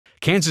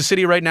Kansas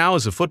City right now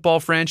is a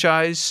football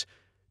franchise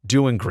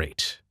doing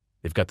great.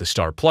 They've got the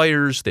star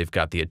players, they've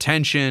got the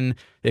attention,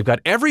 they've got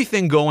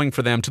everything going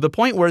for them to the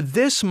point where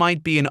this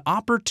might be an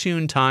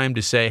opportune time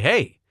to say,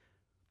 hey,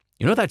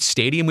 you know that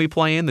stadium we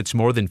play in that's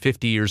more than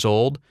 50 years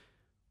old?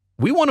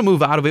 We want to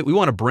move out of it. We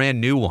want a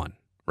brand new one,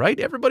 right?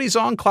 Everybody's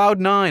on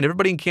cloud nine.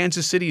 Everybody in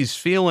Kansas City is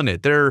feeling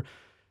it. They're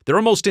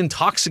almost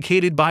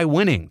intoxicated by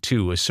winning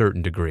to a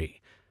certain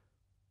degree.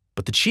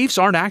 But the Chiefs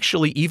aren't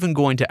actually even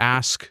going to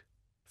ask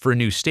for a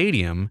new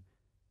stadium.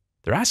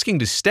 They're asking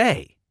to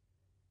stay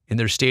in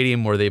their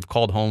stadium where they've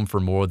called home for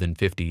more than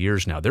 50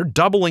 years now. They're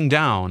doubling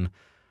down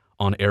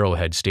on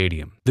Arrowhead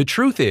Stadium. The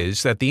truth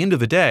is, at the end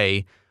of the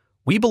day,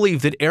 we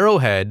believe that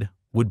Arrowhead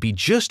would be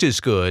just as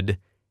good,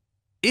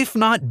 if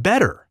not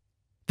better,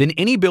 than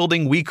any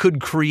building we could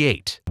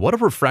create. What a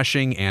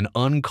refreshing and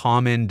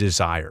uncommon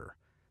desire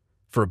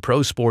for a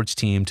pro sports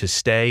team to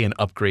stay and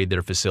upgrade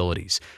their facilities.